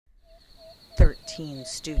13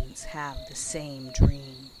 students have the same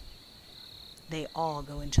dream. They all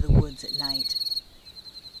go into the woods at night.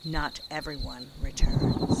 Not everyone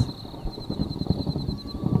returns.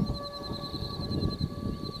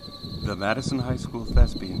 The Madison High School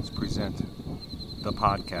Thespians present The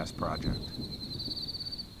Podcast Project,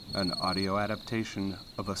 an audio adaptation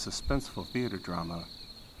of a suspenseful theater drama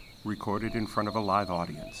recorded in front of a live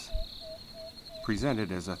audience,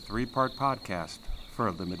 presented as a 3-part podcast for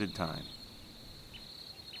a limited time.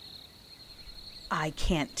 I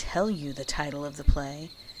can't tell you the title of the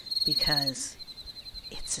play because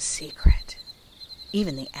it's a secret.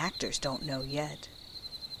 Even the actors don't know yet,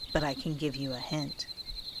 but I can give you a hint.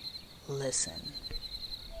 Listen.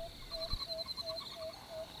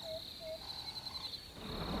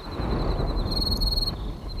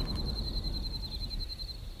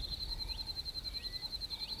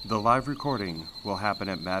 The live recording will happen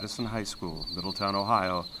at Madison High School, Middletown,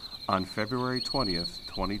 Ohio, on February 20th,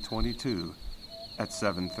 2022 at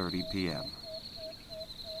 7:30 p.m.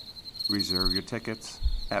 Reserve your tickets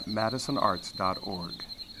at madisonarts.org.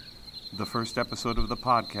 The first episode of the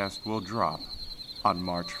podcast will drop on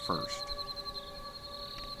March 1st.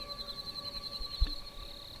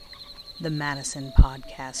 The Madison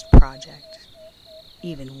Podcast Project.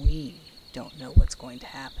 Even we don't know what's going to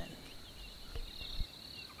happen.